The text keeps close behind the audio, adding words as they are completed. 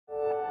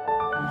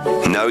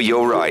Know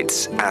your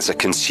rights as a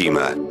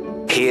consumer.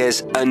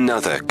 Here's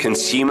another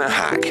consumer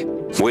hack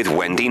with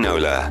Wendy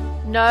Knowler.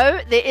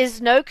 No, there is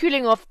no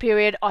cooling off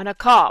period on a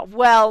car.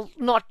 Well,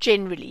 not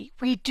generally.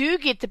 We do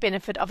get the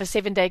benefit of a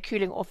 7-day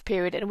cooling off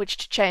period in which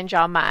to change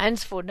our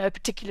minds for no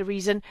particular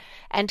reason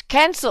and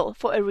cancel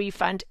for a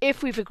refund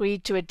if we've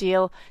agreed to a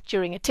deal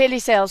during a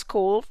telesales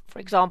call, for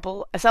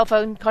example, a cell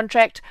phone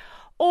contract,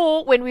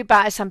 or when we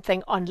buy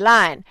something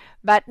online,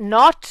 but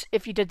not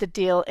if you did the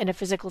deal in a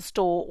physical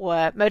store or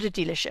a motor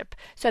dealership.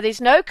 So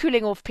there's no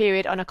cooling off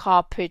period on a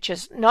car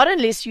purchase, not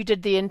unless you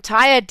did the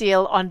entire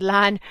deal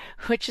online,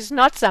 which is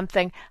not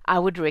something I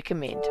would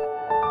recommend.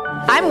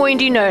 I'm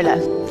Wendy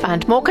Knowler.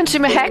 Find more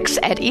consumer hacks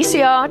at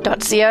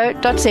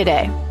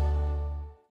ecr.co.za.